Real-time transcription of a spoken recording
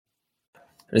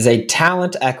It is a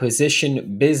talent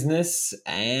acquisition business,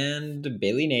 and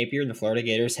Billy Napier and the Florida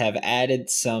Gators have added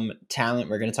some talent.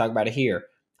 We're going to talk about it here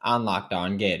on Locked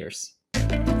On Gators.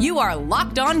 You are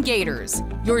Locked On Gators,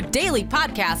 your daily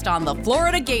podcast on the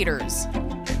Florida Gators.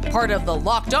 Part of the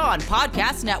Locked On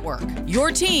Podcast Network, your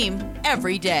team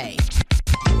every day.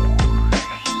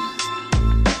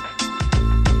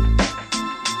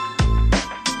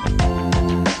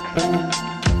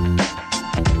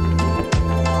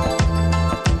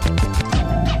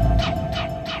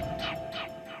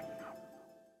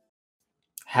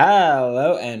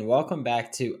 Hello, and welcome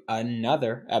back to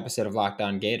another episode of Locked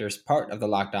On Gators, part of the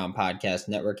Locked On Podcast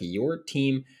Network, your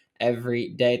team every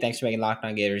day. Thanks for making Locked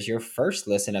On Gators your first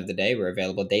listen of the day. We're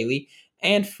available daily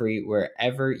and free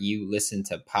wherever you listen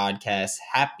to podcasts.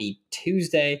 Happy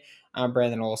Tuesday. I'm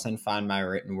Brandon Olson. Find my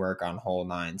written work on Whole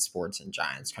Nine Sports and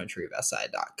Giants Country of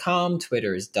SI.com.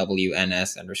 Twitter is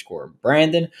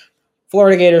WNS_Brandon.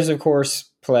 Florida Gators, of course,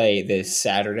 play this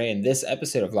Saturday, and this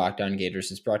episode of Locked On Gators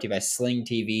is brought to you by Sling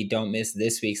TV. Don't miss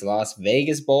this week's Las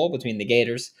Vegas Bowl between the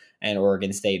Gators and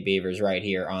Oregon State Beavers right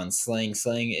here on Sling.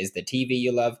 Sling is the TV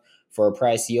you love for a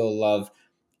price you'll love.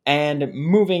 And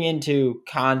moving into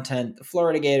content, the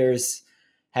Florida Gators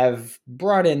have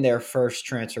brought in their first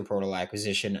transfer portal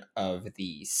acquisition of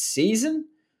the season.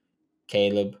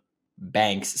 Caleb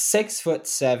Banks,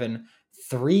 6'7",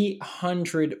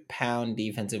 300-pound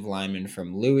defensive lineman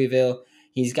from Louisville.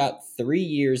 He's got 3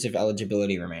 years of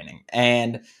eligibility remaining.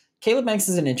 And Caleb Banks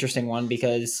is an interesting one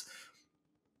because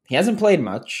he hasn't played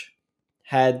much,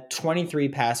 had 23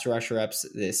 pass rush reps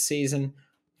this season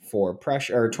for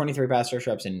pressure, or 23 pass rush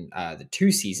reps in the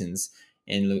 2 seasons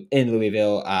in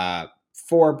Louisville,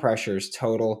 4 pressures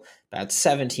total. That's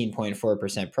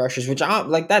 17.4% pressures, which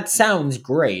that sounds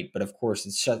great, but of course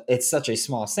it's such a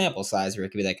small sample size where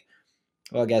it could be like,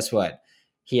 well, guess what?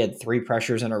 He had 3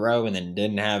 pressures in a row and then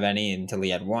didn't have any until he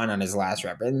had 1 on his last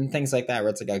rep and things like that, where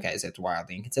it's like, okay, so it's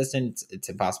wildly inconsistent. It's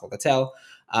impossible to tell.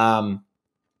 But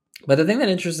the thing that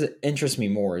interests me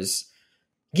more is,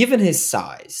 given his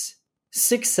size,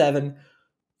 6'7",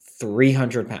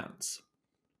 300 pounds,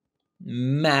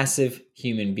 massive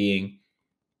human being,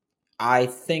 I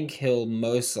think he'll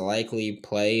most likely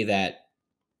play that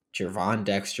Gervon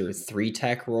Dexter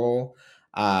 3-tech role,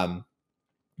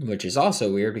 which is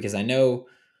also weird because I know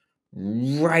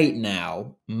right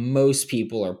now most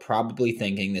people are probably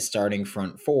thinking the starting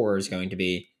front 4 is going to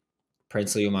be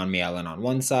Princely Umanmielen on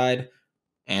one side,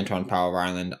 Antoine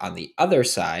Powell-Ryland on the other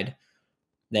side.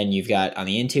 Then you've got on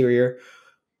the interior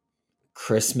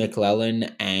Chris McClellan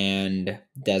and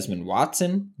Desmond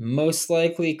Watson, most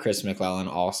likely. Chris McClellan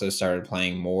also started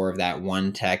playing more of that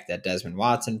 1-tech that Desmond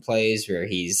Watson plays, where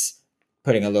he's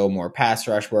putting a little more pass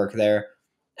rush work there.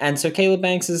 And so Caleb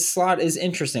Banks' slot is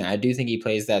interesting. I do think he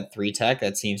plays that 3-tech.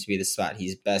 That seems to be the spot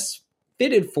he's best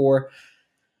fitted for.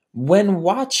 When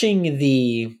watching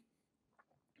the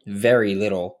very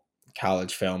little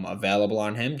college film available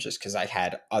on him, just because I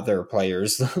had other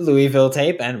players' Louisville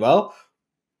tape, and well,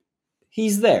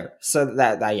 he's there. So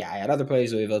that I had other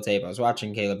players' Louisville tape. I was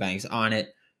watching Caleb Banks on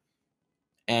it,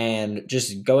 and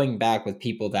just going back with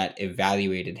people that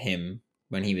evaluated him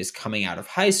when he was coming out of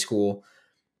high school,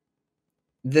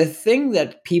 the thing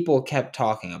that people kept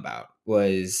talking about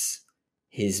was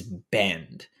his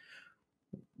bend,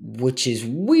 which is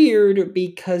weird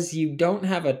because you don't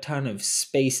have a ton of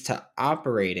space to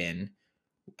operate in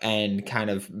and kind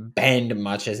of bend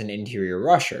much as an interior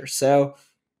rusher. So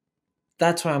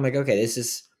that's why I'm like, okay, this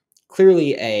is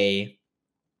clearly a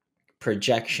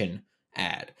projection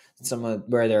ad. Someone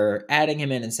where they're adding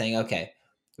him in and saying, okay,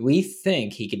 we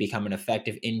think he could become an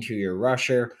effective interior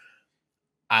rusher.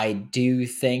 I do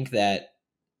think that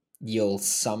you'll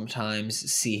sometimes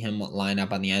see him line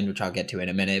up on the end, which I'll get to in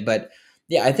a minute. But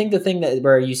yeah, I think the thing that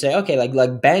where you say, okay,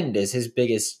 like bend is his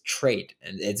biggest trait,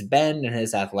 and it's bend and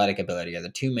his athletic ability are the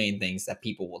 2 main things that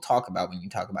people will talk about when you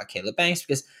talk about Caleb Banks,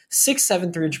 because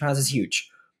 6'7", 300 pounds is huge.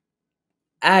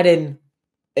 Add in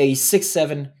a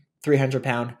 6'7",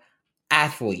 300-pound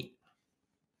athlete.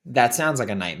 That sounds like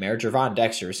a nightmare. Gervon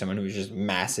Dexter is someone who's just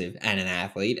massive and an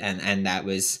athlete, and that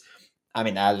was,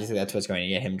 obviously that's what's going to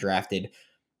get him drafted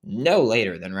no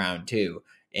later than round 2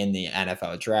 in the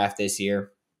NFL draft this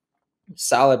year.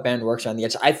 Solid bend, works on the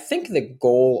edge. I think the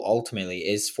goal ultimately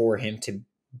is for him to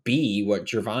be what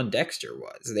Gervon Dexter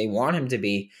was. They want him to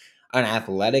be an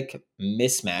athletic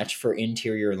mismatch for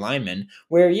interior linemen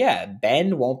where, yeah,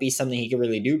 bend won't be something he can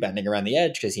really do bending around the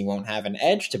edge because he won't have an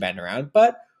edge to bend around,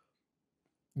 but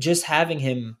just having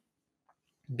him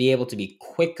be able to be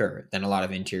quicker than a lot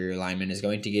of interior linemen is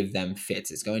going to give them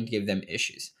fits. It's going to give them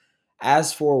issues.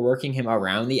 As for working him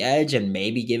around the edge and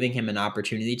maybe giving him an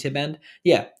opportunity to bend,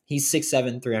 yeah, he's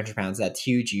 6'7", 300 pounds. That's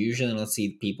huge. You usually don't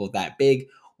see people that big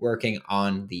working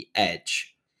on the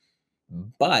edge.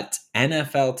 But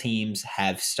NFL teams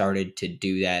have started to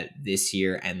do that this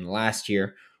year and last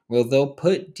year, where they'll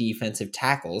put defensive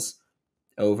tackles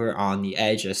over on the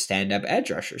edge as stand-up edge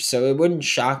rushers. So it wouldn't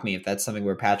shock me if that's something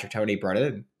where Patrick Toney brought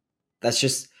it in. That's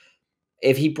just,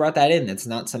 if he brought that in, that's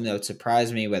not something that would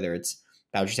surprise me, whether it's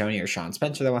Patrick Toney or Sean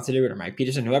Spencer that wants to do it, or Mike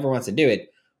Peterson, whoever wants to do it. It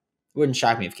wouldn't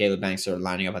shock me if Caleb Banks started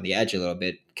lining up on the edge a little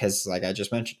bit, because like I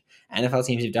just mentioned, NFL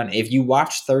teams have done it. If you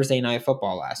watched Thursday Night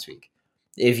Football last week,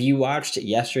 if you watched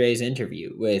yesterday's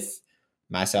interview with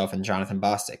myself and Jonathan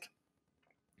Bostic,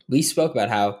 we spoke about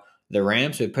how the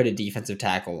Rams would put a defensive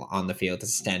tackle on the field as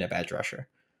a stand-up edge rusher.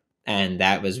 And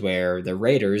that was where the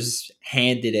Raiders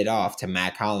handed it off to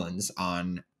Matt Collins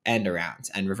on end arounds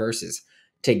and reverses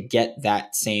to get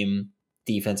that same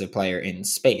defensive player in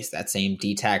space, that same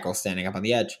D tackle standing up on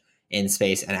the edge in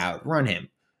space and outrun him.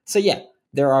 So yeah,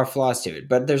 there are flaws to it,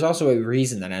 but there's also a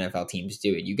reason that NFL teams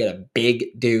do it. You get a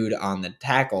big dude on the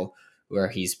tackle where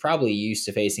he's probably used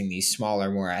to facing these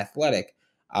smaller, more athletic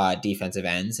defensive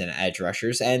ends and edge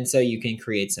rushers, and so you can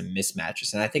create some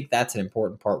mismatches. And I think that's an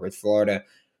important part with Florida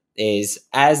is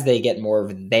as they get more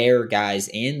of their guys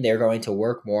in, they're going to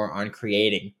work more on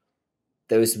creating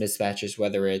those mismatches,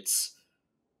 whether it's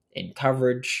in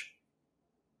coverage,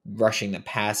 rushing the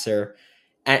passer,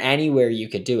 and anywhere you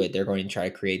could do it, they're going to try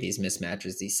to create these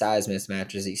mismatches, these size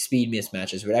mismatches, these speed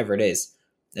mismatches, whatever it is.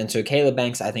 And so Caleb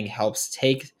Banks, I think, helps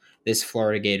take this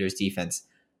Florida Gators defense.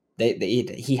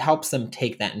 He helps them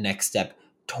take that next step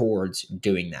towards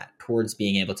doing that, towards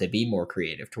being able to be more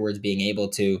creative, towards being able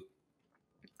to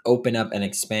open up and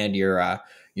expand your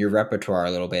repertoire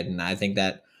a little bit. And I think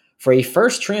that for a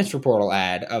first transfer portal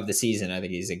ad of the season, I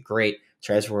think he's a great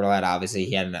transfer portal ad. Obviously,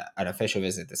 he had an official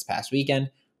visit this past weekend,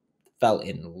 fell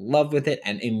in love with it,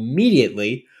 and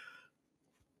immediately,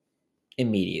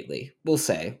 we'll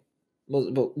say,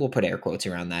 we'll put air quotes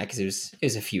around that because it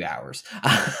was a few hours,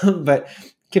 but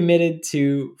committed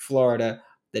to Florida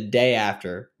the day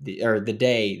after the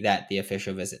day that the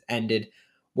official visit ended.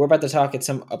 We're about to talk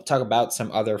about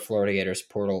some other Florida Gators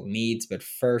portal needs, but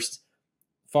first,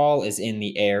 fall is in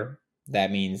the air.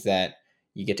 That means that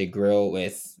you get to grill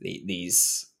with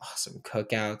these awesome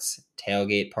cookouts,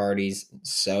 tailgate parties, and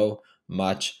so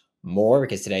much more,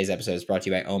 because today's episode is brought to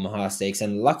you by Omaha Steaks.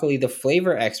 And luckily, the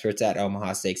flavor experts at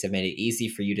Omaha Steaks have made it easy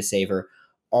for you to savor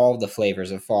all the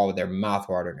flavors of fall with their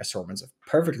mouth-watering assortments of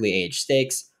perfectly aged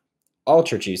steaks,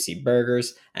 ultra juicy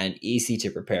burgers, and easy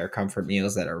to prepare comfort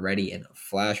meals that are ready in a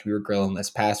flash. We were grilling this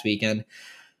past weekend.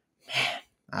 Man,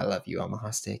 I love you,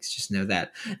 Omaha Steaks. Just know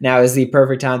that. Now is the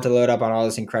perfect time to load up on all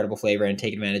this incredible flavor and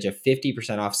take advantage of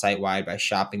 50% off site-wide by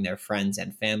shopping their friends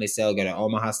and family sale. Go to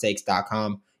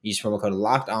omahasteaks.com. Use promo code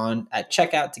LOCKEDON at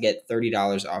checkout to get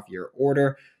 $30 off your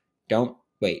order. Don't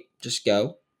wait. Just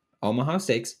go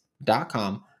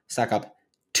omahasteaks.com. Stock up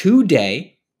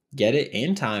today. Get it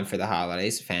in time for the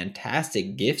holidays.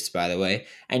 Fantastic gifts, by the way.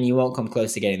 And you won't come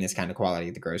close to getting this kind of quality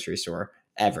at the grocery store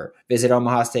ever. Visit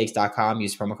omahasteaks.com.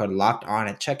 Use promo code LOCKEDON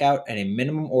at checkout, and a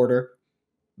minimum order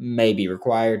may be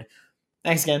required.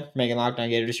 Thanks again for making Locked On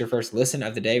Gators your first listen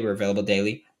of the day. We're available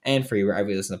daily and free wherever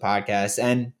you listen to podcasts.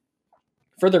 And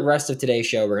for the rest of today's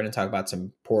show, we're going to talk about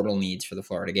some portal needs for the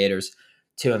Florida Gators.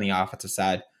 2 on the offensive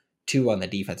side, 2 on the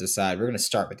defensive side. We're going to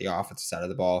start with the offensive side of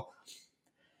the ball.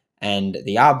 And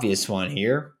the obvious one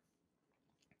here,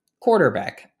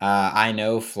 quarterback. I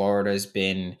know Florida's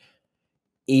been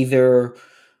either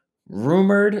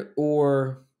rumored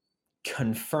or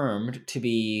confirmed to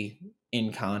be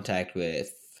in contact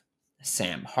with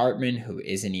Sam Hartman, who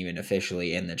isn't even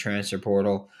officially in the transfer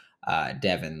portal.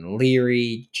 Devin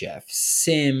Leary, Jeff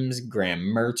Sims, Graham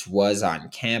Mertz was on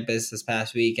campus this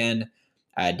past weekend.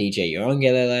 DJ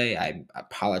Uiagalelei, I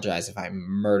apologize if I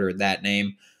murdered that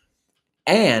name.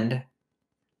 And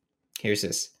here's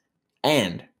this.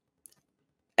 And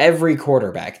every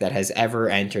quarterback that has ever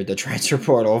entered the transfer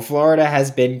portal, Florida has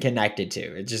been connected to.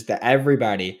 It's just that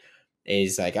everybody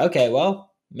is like, okay,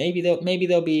 well, maybe they'll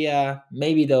be a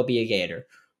Gator,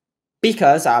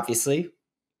 because obviously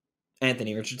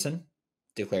Anthony Richardson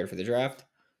declared for the draft.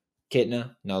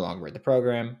 Kitna no longer in the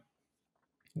program.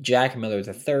 Jack Miller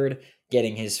III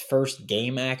getting his first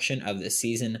game action of the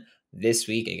season this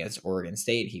week against Oregon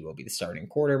State. He will be the starting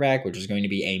quarterback, which is going to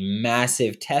be a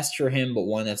massive test for him, but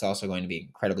one that's also going to be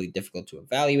incredibly difficult to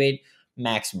evaluate.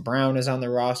 Max Brown is on the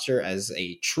roster as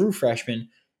a true freshman.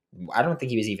 I don't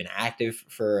think he was even active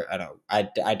for,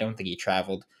 I don't think he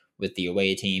traveled with the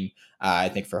away team. I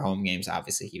think for home games,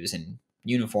 obviously he was in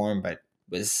uniform, but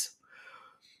was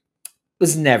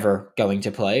was never going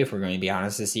to play, if we're going to be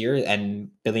honest, this year.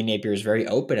 And Billy Napier is very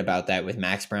open about that with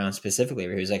Max Brown specifically,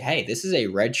 where he was like, hey, this is a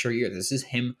redshirt year. This is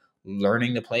him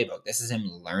learning the playbook. This is him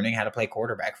learning how to play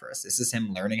quarterback for us. This is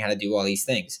him learning how to do all these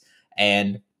things.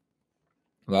 And,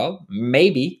 well,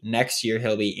 maybe next year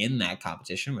he'll be in that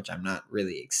competition, which I'm not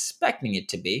really expecting it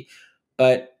to be.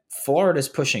 But Florida's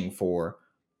pushing for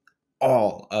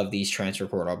all of these transfer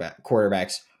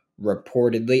quarterbacks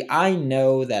reportedly. I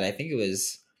know that I think it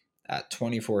was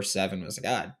 24/7 was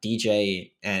like,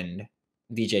 DJ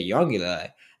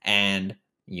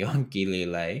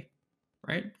Uiagalelei,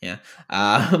 right? Yeah.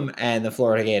 And the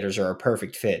Florida Gators are a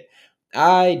perfect fit.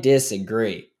 I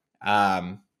disagree.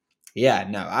 I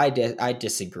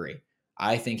disagree.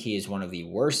 I think he is one of the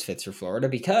worst fits for Florida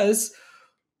because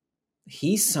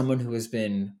he's someone who has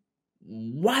been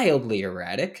wildly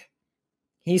erratic.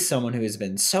 He's someone who has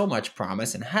been so much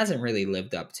promise and hasn't really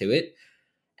lived up to it.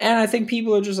 And I think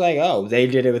people are just like, oh, they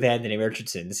did it with Anthony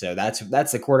Richardson, so that's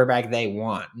the quarterback they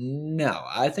want. No,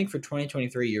 I think for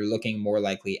 2023, you're looking more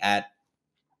likely at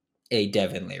a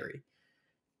Devin Leary,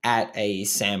 at a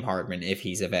Sam Hartman if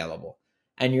he's available.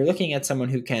 And you're looking at someone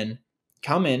who can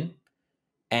come in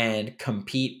and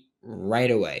compete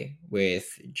right away with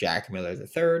Jack Miller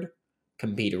III,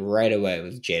 compete right away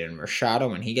with Jaden Rashada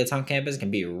when he gets on campus,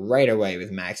 compete right away with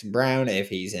Max Brown if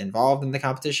he's involved in the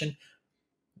competition.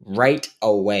 Right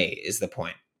away is the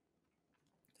point.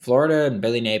 Florida and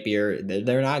Billy Napier,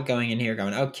 they're not going in here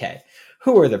going, okay,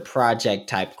 who are the project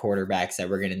type quarterbacks that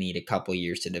we're going to need a couple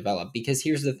years to develop? Because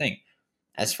here's the thing.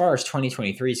 As far as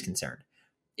 2023 is concerned,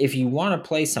 if you want to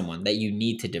play someone that you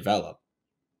need to develop,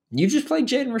 you just play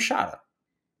Jaden Rashada.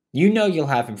 You know you'll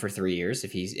have him for 3 years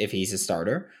if he's a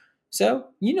starter. So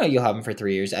you know you'll have him for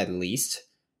 3 years at least.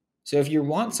 So if you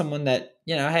want someone that,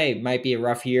 hey, might be a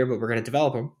rough year, but we're going to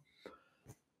develop him,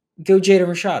 go Jaden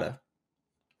Rashada.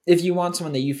 If you want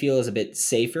someone that you feel is a bit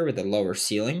safer with a lower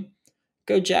ceiling,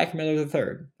 go Jack Miller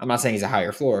III. I'm not saying he's a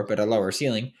higher floor, but a lower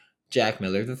ceiling, Jack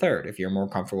Miller III. If you're more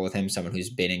comfortable with him, someone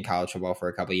who's been in college football for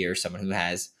a couple of years, someone who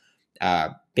has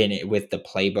been with the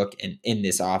playbook in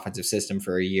this offensive system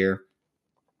for a year,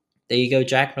 there you go,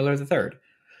 Jack Miller III.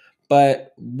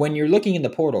 But when you're looking in the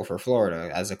portal for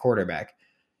Florida as a quarterback,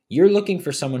 you're looking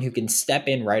for someone who can step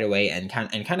in right away and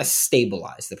kind of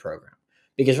stabilize the program.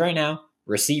 Because right now,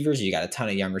 receivers, you got a ton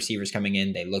of young receivers coming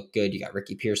in. They look good. You got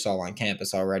Ricky Pearsall on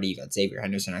campus already. You got Xavier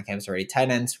Henderson on campus already. Tight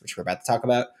ends, which we're about to talk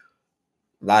about.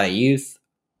 A lot of youth.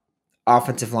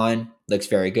 Offensive line looks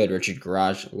very good. Richard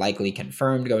Garage likely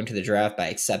confirmed going to the draft by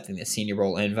accepting the Senior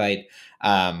Bowl invite.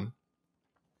 And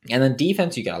then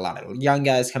defense, you got a lot of young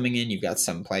guys coming in. You've got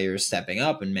some players stepping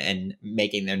up and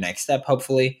making their next step,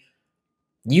 hopefully.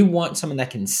 You want someone that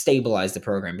can stabilize the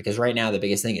program because right now the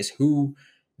biggest thing is who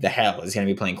the hell is going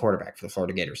to be playing quarterback for the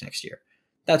Florida Gators next year.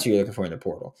 That's what you're looking for in the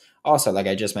portal. Also, like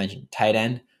I just mentioned, tight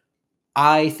end,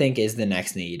 I think is the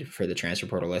next need for the transfer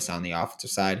portal list on the offensive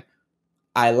side.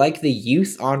 I like the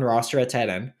youth on roster at tight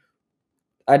end.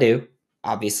 I do,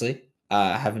 obviously.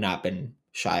 Have not been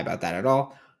shy about that at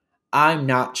all. I'm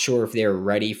not sure if they're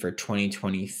ready for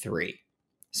 2023.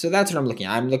 So that's what I'm looking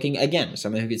at. I'm looking, again,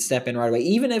 someone who could step in right away.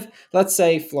 Even if, let's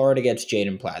say, Florida gets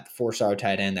Jaden Platt, the 4-star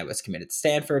tight end that was committed to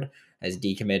Stanford, has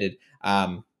decommitted.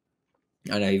 I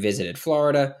know he visited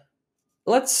Florida.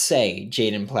 Let's say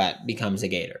Jaden Platt becomes a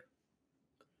Gator.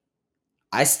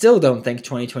 I still don't think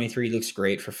 2023 looks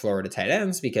great for Florida tight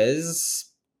ends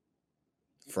because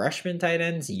freshman tight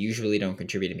ends usually don't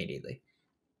contribute immediately.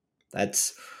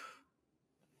 That's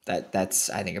I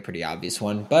think a pretty obvious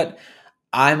one. But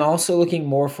I'm also looking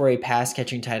more for a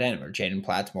pass-catching tight end where Jaden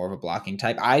Platt's more of a blocking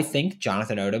type. I think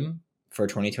Jonathan Odom for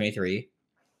 2023,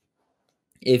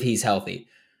 if he's healthy,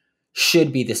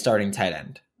 should be the starting tight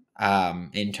end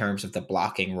in terms of the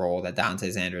blocking role that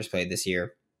Dante Sanders played this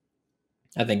year.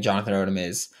 I think Jonathan Odom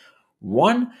is,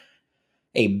 one,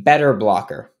 a better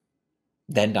blocker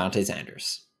than Dante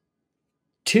Sanders.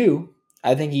 Two,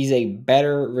 I think he's a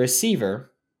better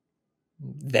receiver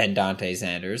than Dante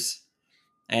Sanders.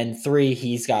 And three,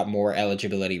 he's got more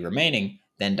eligibility remaining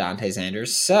than Dante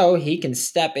Sanders, so he can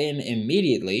step in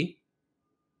immediately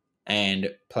and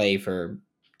play for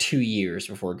 2 years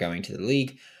before going to the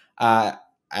league.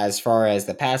 As far as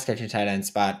the pass-catching tight end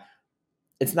spot,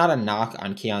 it's not a knock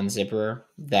on Keon Zipperer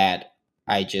that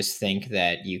I just think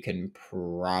that you can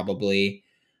probably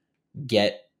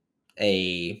get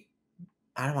I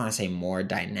don't want to say more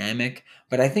dynamic,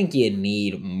 but I think you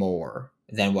need more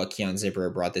than what Keon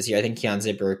Zipperer brought this year. I think Keon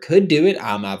Zipperer could do it.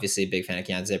 I'm obviously a big fan of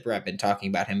Keon Zipperer. I've been talking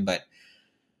about him, but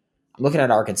I'm looking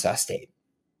at Arkansas State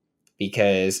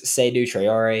because Seydou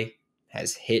Traore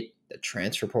has hit the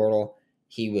transfer portal.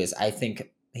 He was, I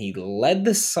think, He led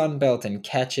the Sun Belt in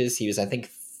catches. He was, I think,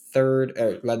 third,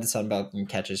 or led the Sun Belt in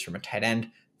catches from a tight end,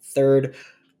 third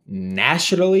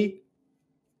nationally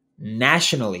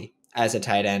as a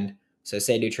tight end. So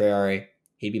Seydou Traore,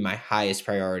 he'd be my highest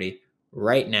priority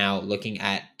right now looking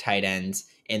at tight ends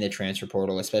in the transfer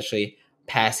portal, especially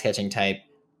pass catching type.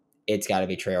 It's got to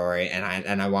be Traore,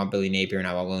 and I want Billy Napier and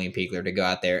I want William Peagler to go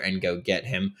out there and go get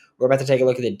him. We're about to take a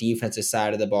look at the defensive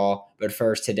side of the ball, but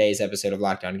first, today's episode of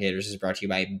Locked On Gators is brought to you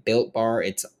by Built Bar.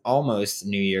 It's almost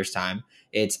New Year's time.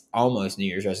 It's almost New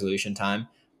Year's resolution time.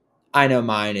 I know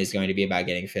mine is going to be about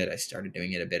getting fit. I started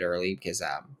doing it a bit early because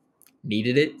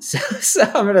needed it. So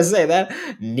I'm going to say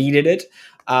that. Needed it.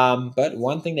 But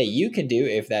one thing that you can do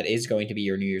if that is going to be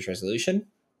your New Year's resolution,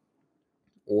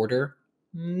 order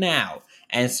now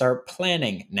and start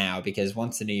planning now, because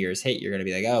once the New Year's hit, you're going to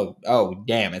be like, oh,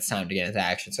 damn, it's time to get into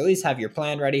action. So at least have your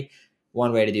plan ready.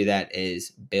 One way to do that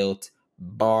is Built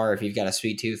Bar. If you've got a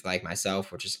sweet tooth like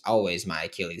myself, which is always my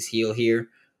Achilles heel here,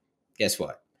 guess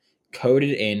what?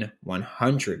 Coated in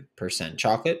 100%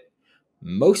 chocolate.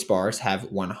 Most bars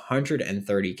have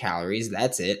 130 calories.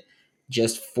 That's it.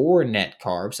 Just 4 net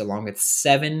carbs along with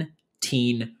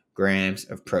 17 grams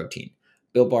of protein.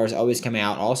 Built Bars always come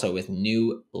out also with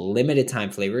new limited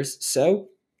time flavors, so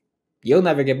you'll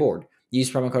never get bored.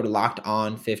 Use promo code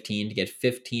LOCKEDON15 to get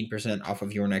 15% off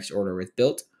of your next order with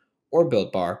Built or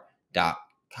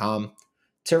BuiltBar.com.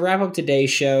 To wrap up today's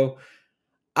show,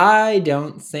 I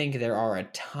don't think there are a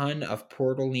ton of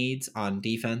portal needs on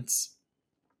defense.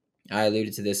 I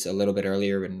alluded to this a little bit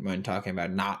earlier when talking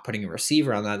about not putting a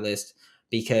receiver on that list,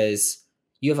 because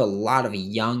you have a lot of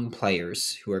young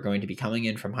players who are going to be coming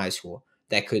in from high school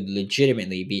that could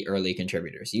legitimately be early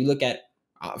contributors. You look at,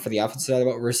 for the offensive side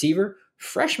of the receiver,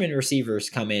 freshman receivers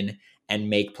come in and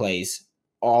make plays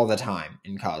all the time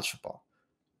in college football.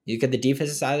 You look at the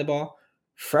defensive side of the ball,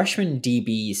 freshman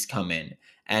DBs come in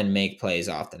and make plays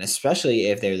often, especially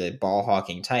if they're the ball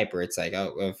hawking type where it's like,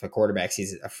 oh, if a quarterback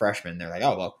sees a freshman, they're like,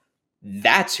 oh, well,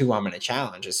 that's who I'm going to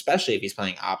challenge, especially if he's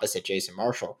playing opposite Jason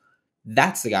Marshall.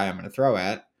 That's the guy I'm going to throw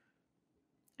at.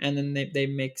 And then they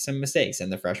make some mistakes,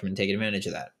 and the freshmen take advantage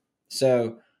of that.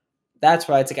 So that's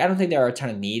why it's like, I don't think there are a ton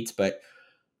of needs, but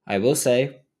I will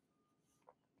say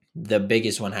the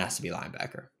biggest one has to be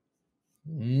linebacker.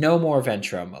 No more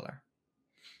Ventrell Miller.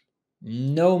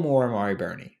 No more Amari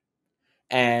Burney.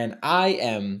 And I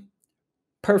am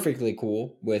perfectly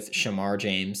cool with Shamar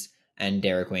James and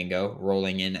Derek Wingo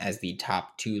rolling in as the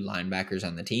top 2 linebackers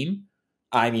on the team.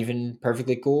 I'm even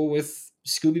perfectly cool with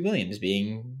Scooby Williams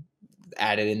being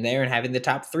added in there and having the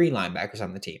top 3 linebackers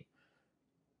on the team.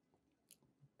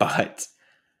 But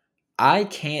I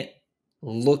can't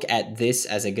look at this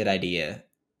as a good idea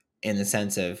in the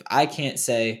sense of, I can't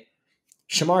say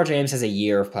Shamar James has a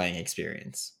year of playing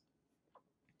experience.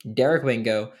 Derek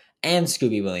Wingo and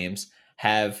Scooby Williams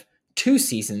have 2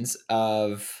 seasons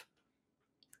of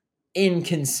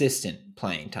inconsistent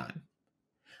playing time.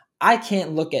 I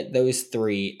can't look at those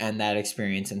 3 and that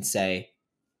experience and say,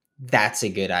 that's a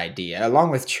good idea,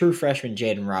 along with true freshman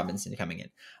Jaden Robinson coming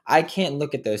in. I can't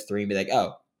look at those 3 and be like,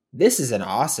 oh, this is an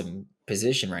awesome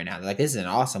position right now. Like, this is an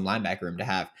awesome linebacker room to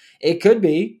have. It could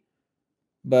be,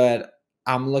 but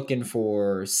I'm looking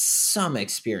for some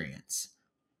experience.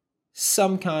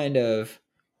 Some kind of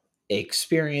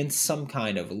experience, some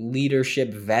kind of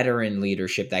leadership, veteran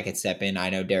leadership that could step in. I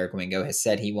know Derek Wingo has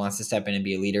said he wants to step in and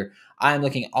be a leader. I'm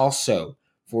looking also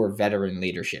for veteran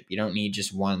leadership. You don't need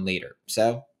just one leader.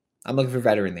 So I'm looking for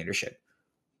veteran leadership.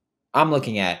 I'm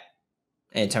looking at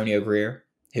Antonio Greer,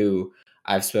 who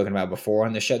I've spoken about before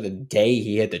on the show. The day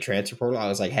he hit the transfer portal, I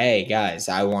was like, hey, guys,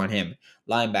 I want him.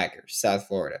 Linebacker, South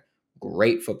Florida.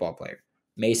 Great football player.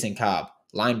 Mason Cobb,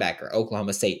 linebacker,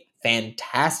 Oklahoma State.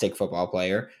 Fantastic football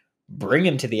player. Bring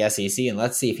him to the SEC and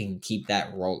let's see if he can keep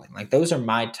that rolling. Like, those are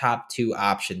my top 2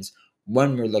 options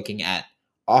when we're looking at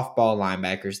off-ball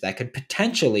linebackers that could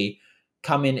potentially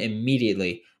come in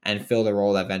immediately and fill the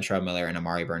role that Ventrell Miller and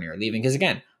Amari Burney are leaving. Because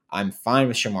again, I'm fine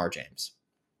with Shamar James.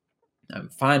 I'm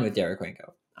fine with Derek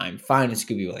Wingo. I'm fine with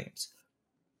Scooby Williams.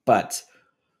 But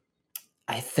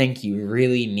I think you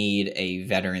really need a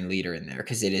veteran leader in there,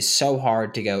 because it is so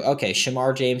hard to go, okay,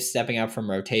 Shamar James stepping up from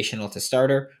rotational to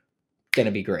starter, going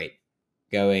to be great.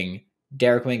 Going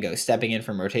Derek Wingo stepping in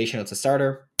from rotational to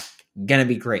starter, going to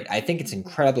be great. I think it's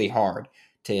incredibly hard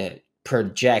to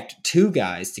project 2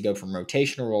 guys to go from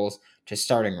rotational roles to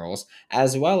starting roles,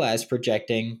 as well as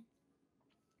projecting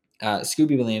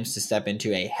Scooby Williams to step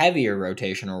into a heavier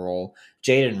rotational role,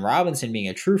 Jaden Robinson being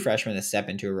a true freshman to step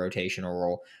into a rotational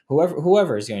role,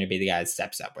 whoever is going to be the guy that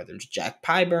steps up, whether it's Jack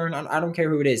Pyburn, I don't care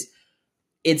who it is.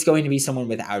 it's going to be someone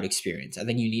without experience. I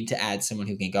think you need to add someone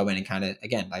who can go in and kind of,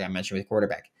 again, like I mentioned with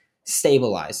quarterback,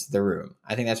 stabilize the room.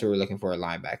 I think that's what we're looking for a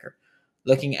linebacker.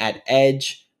 Looking at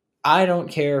edge, I don't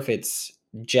care if it's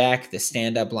Jack, the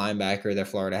stand-up linebacker that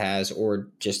Florida has, or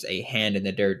just a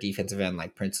hand-in-the-dirt defensive end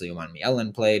like Princely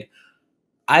Umanmielen played.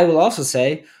 I will also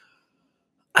say,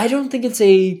 I don't think it's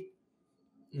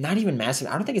not even massive.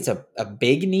 I don't think it's a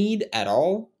big need at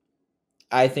all.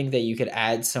 I think that you could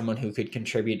add someone who could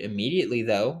contribute immediately,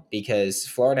 though, because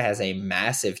Florida has a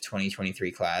massive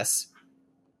 2023 class,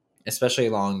 especially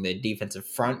along the defensive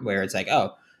front, where it's like,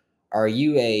 oh, are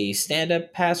you a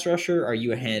stand-up pass rusher? Are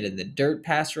you a hand-in-the-dirt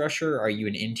pass rusher? Are you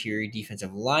an interior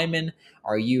defensive lineman?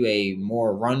 Are you a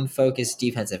more run-focused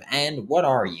defensive end? What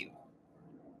are you?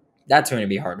 That's going to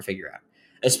be hard to figure out,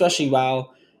 especially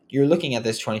while you're looking at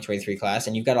this 2023 class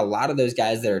and you've got a lot of those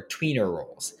guys that are tweener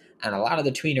roles. And a lot of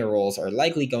the tweener roles are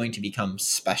likely going to become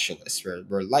specialists.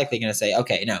 We're likely going to say,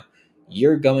 okay, no,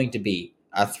 you're going to be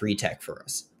a 3-tech for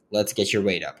us. Let's get your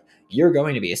weight up. You're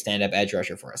going to be a stand-up edge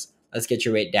rusher for us. Let's get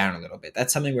your weight down a little bit.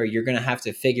 That's something where you're going to have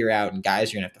to figure out, and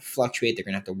guys are going to have to fluctuate. They're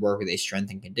going to have to work with a strength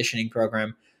and conditioning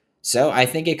program. So I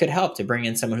think it could help to bring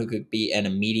in someone who could be an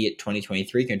immediate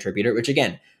 2023 contributor, which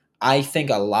again, I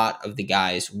think a lot of the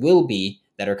guys will be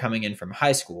that are coming in from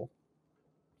high school.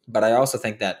 But I also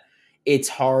think that it's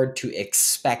hard to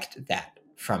expect that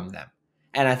from them.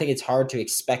 And I think it's hard to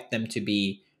expect them to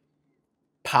be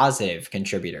positive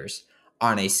contributors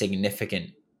on a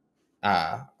significant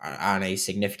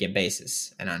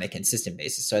basis and on a consistent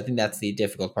basis. So I think that's the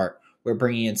difficult part. We're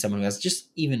bringing in someone who has just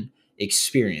even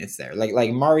experience there.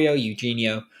 Like Mario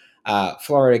Eugenio,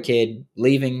 Florida kid,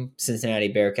 leaving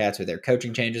Cincinnati Bearcats with their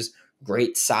coaching changes.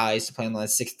 Great size to play on the line.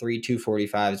 6'3",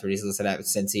 245 is what he's listed at with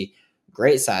Cincy.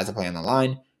 Great size to play on the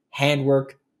line.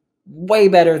 Handwork, way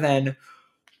better than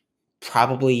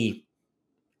probably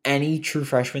any true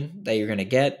freshman that you're going to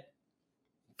get.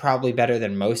 Probably better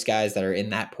than most guys that are in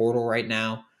that portal right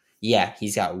now. Yeah,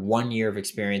 he's got 1 year of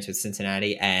experience with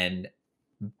Cincinnati and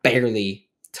barely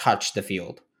touched the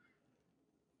field.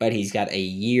 But he's got a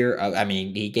year of,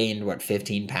 he gained,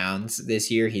 15 pounds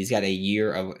this year. He's got a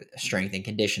year of strength and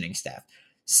conditioning staff.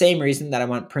 Same reason that I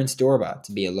want Prince Dorbah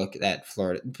to be a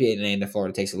name that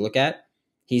Florida takes a look at.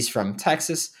 He's from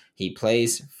Texas. He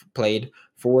played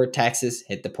for Texas,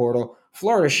 hit the portal.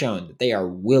 Florida's shown that they are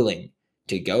willing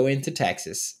to go into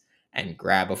Texas and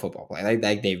grab a football player.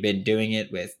 Like they've been doing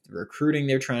it with recruiting.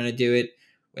 They're trying to do it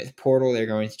with portal. They're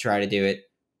going to try to do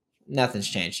it. Nothing's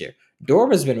changed here.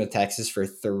 Dorbah's been with Texas for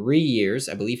 3 years.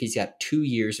 I believe he's got 2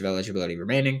 years of eligibility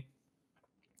remaining.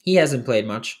 He hasn't played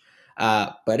much.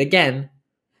 But again,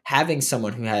 having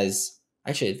someone who has,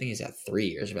 actually I think he's got 3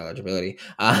 years of eligibility.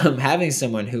 Having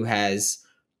someone who has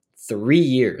 3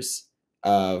 years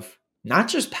of not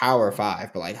just Power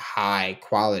 5, but like high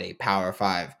quality Power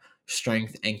 5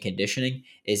 strength and conditioning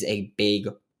is a big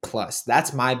plus.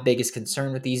 That's my biggest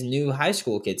concern with these new high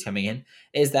school kids coming in,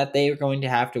 is that they are going to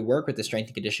have to work with the strength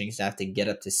and conditioning staff to get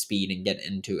up to speed and get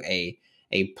into a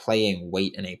playing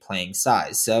weight and a playing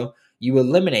size. So you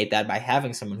eliminate that by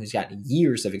having someone who's got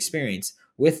years of experience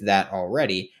with that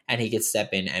already, and he could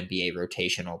step in and be a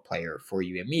rotational player for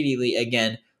you immediately,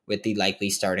 again, with the likely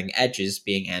starting edges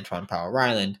being Antoine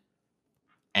Powell-Ryland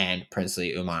and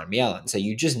Princely Umanmielen. So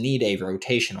you just need a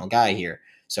rotational guy here.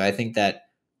 So I think that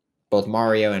both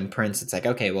Mario and Prince, it's like,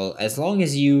 okay, well, as long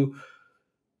as you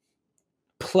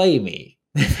play me,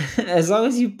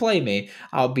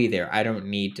 I'll be there. I don't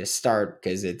need to start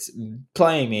because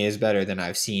playing me is better than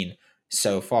I've seen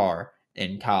so far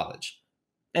in college.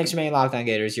 Thanks for making Locked On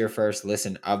Gators your first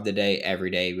listen of the day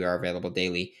every day. We are available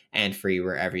daily and free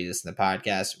wherever you listen to the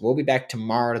podcast. We'll be back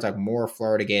tomorrow to talk more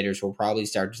Florida Gators. We'll probably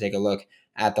start to take a look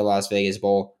at the Las Vegas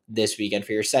Bowl this weekend.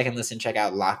 For your second listen, check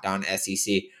out Locked On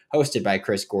SEC, hosted by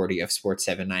Chris Gordy of Sports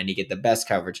 790. Get the best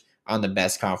coverage on the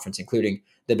best conference, including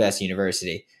the best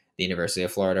university, the University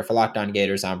of Florida. For Locked On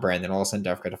Gators, I'm Brandon Olson.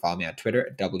 Don't forget to follow me on Twitter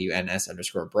at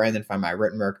WNS_Brandon. Find my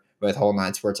written work with Whole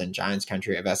Nine Sports and Giants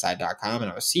Country of SI.com,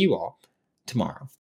 and I will see you all tomorrow.